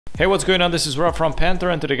Hey, what's going on? This is Rob from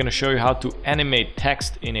Panther, and today I'm going to show you how to animate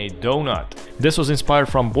text in a donut. This was inspired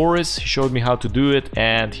from Boris. He showed me how to do it,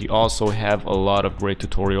 and he also have a lot of great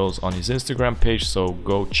tutorials on his Instagram page, so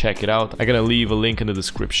go check it out. I'm going to leave a link in the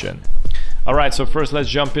description. Alright, so first let's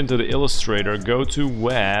jump into the Illustrator. Go to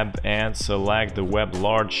Web and select the Web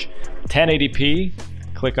Large 1080p.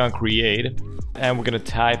 Click on Create, and we're going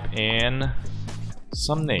to type in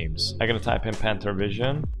some names. I'm going to type in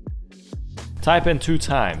panter.vis. Type in 2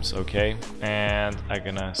 times, okay? And I'm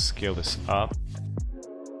gonna scale this up.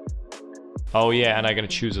 Oh yeah, and I'm gonna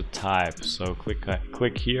choose a type. So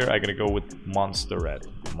click here. I'm gonna go with Monster Red.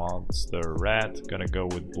 Monster Red. Gonna go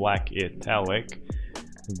with Black Italic.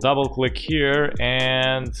 Double click here,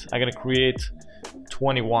 and I'm gonna create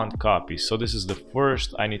 21 copies. So this is the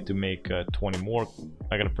first. I need to make 20 more.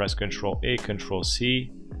 I'm gonna press Ctrl A, Ctrl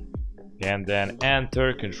C, and then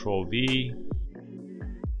Enter, Ctrl V.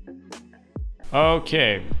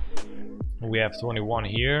 Okay, we have 21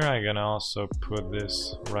 here. I'm gonna also put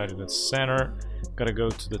this right in the center. Gotta go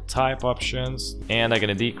to the type options, and I'm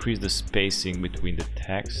gonna decrease the spacing between the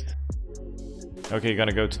text. Okay,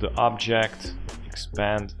 gonna go to the object,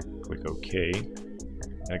 expand, click OK.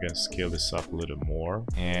 I'm gonna scale this up a little more,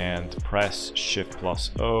 and press Shift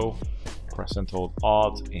plus O, press and hold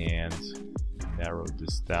Alt, and narrow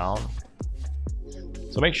this down.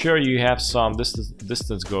 So make sure you have some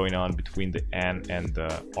distance going on between the N and the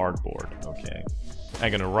artboard, okay?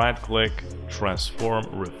 I'm gonna right click, transform,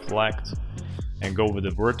 reflect, and go with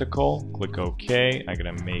the vertical, click OK. I'm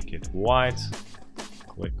gonna make it white,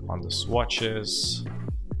 click on the swatches,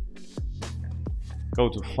 go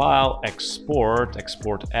to File, Export,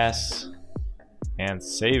 Export S, and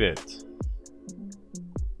save it.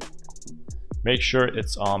 Make sure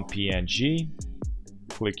it's on PNG.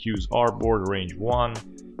 Click Use Artboard Range 1,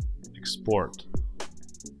 Export.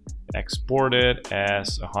 Export it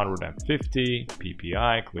as 150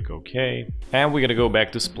 ppi, click OK. And we're gonna go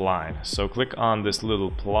back to Spline. So click on this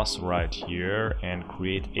little plus right here and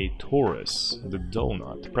create a torus, the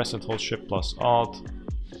donut. Press and hold Shift plus Alt,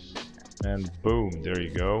 and boom, there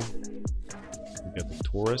you go. We got the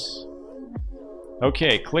torus.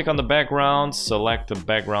 Okay, click on the background, select the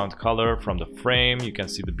background color from the frame. You can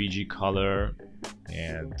see the BG color,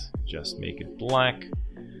 and just make it black.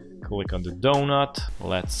 Click on the donut.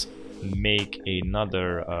 Let's make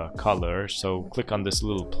another color. So click on this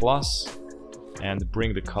little plus and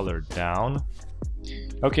bring the color down.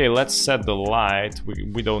 Okay, let's set the light.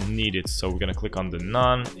 We don't need it, so we're gonna click on the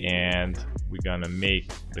none, and we're gonna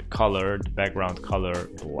make the color, the background color,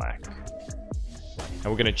 black. And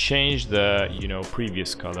we're gonna change the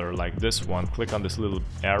previous color, like this one. Click on this little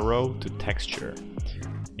arrow to texture,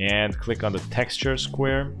 and click on the texture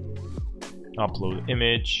square, upload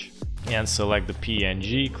image, and select the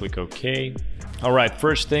PNG, click OK. Alright,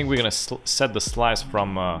 first thing, we're gonna set the slice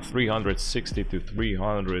from 360 to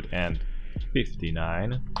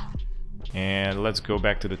 359. And let's go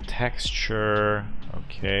back to the texture,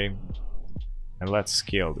 okay, and let's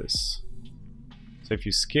scale this. So if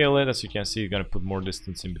you scale it, as you can see, you're gonna put more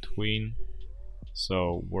distance in between.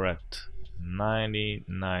 So we're at 90,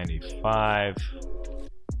 95,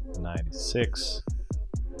 96.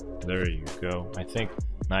 There you go. I think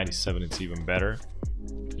 97 is even better.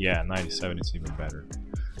 Yeah, 97 is even better.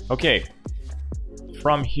 Okay,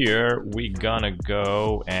 from here we're gonna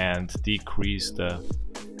go and decrease the...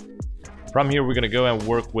 From here we're gonna go and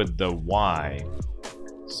work with the Y.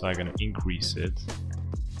 So I'm gonna increase it.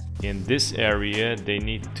 In this area they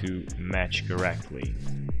need to match correctly.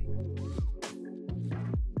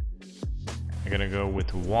 I'm gonna go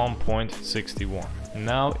with 1.61.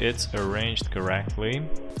 Now it's arranged correctly,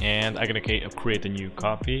 and I'm gonna create a new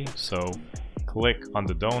copy. So click on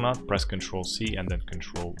the donut, press Ctrl C, and then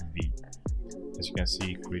Ctrl V. As you can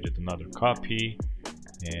see, created another copy,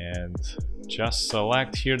 and just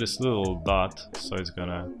select here this little dot, so it's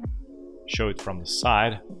gonna show it from the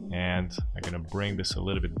side, and I'm gonna bring this a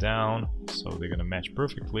little bit down so they're gonna match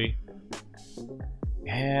perfectly.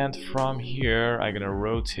 And from here I'm gonna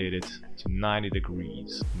rotate it to 90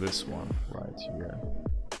 degrees, this one right here,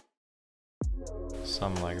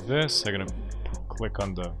 something like this. I'm gonna click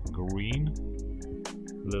on the green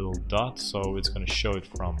little dot, so it's gonna show it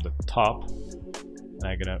from the top, and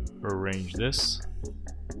I'm gonna arrange this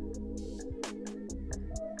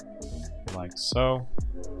like so.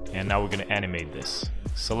 And now we're gonna animate this.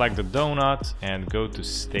 Select the donut and go to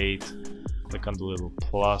state, click on the little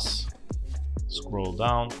plus, scroll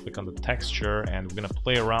down, click on the texture, and we're gonna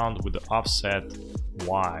play around with the offset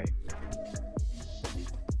Y.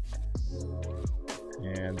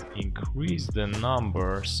 And increase the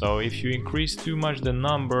number. So if you increase too much the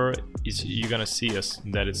number, you're gonna see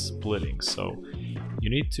that it's splitting. So you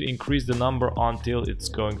need to increase the number until it's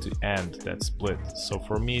going to end that split. So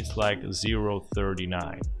for me it's like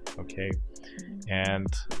 0.39. Okay, and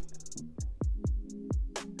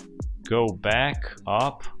go back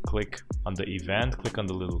up, click on the event, click on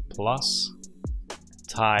the little plus,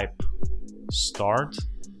 type start,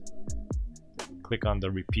 click on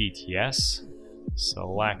the repeat yes,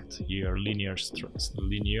 select your linear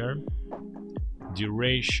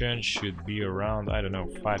duration should be around, I don't know,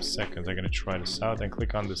 5 seconds. I'm gonna try this out, and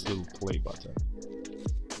click on this little play button.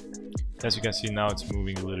 As you can see now it's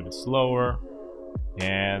moving a little bit slower,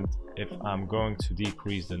 and if I'm going to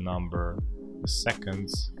decrease the number, the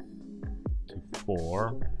seconds, to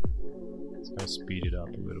 4, it's gonna speed it up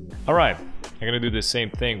a little bit. Alright, I'm gonna do the same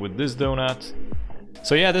thing with this donut.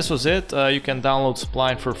 So yeah, this was it. You can download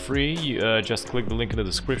Spline for free. Just click the link in the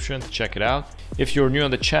description to check it out. If you're new on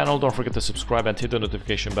the channel, don't forget to subscribe and hit the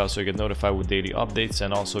notification bell so you get notified with daily updates,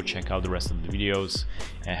 and also check out the rest of the videos,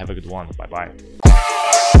 and have a good one. Bye bye.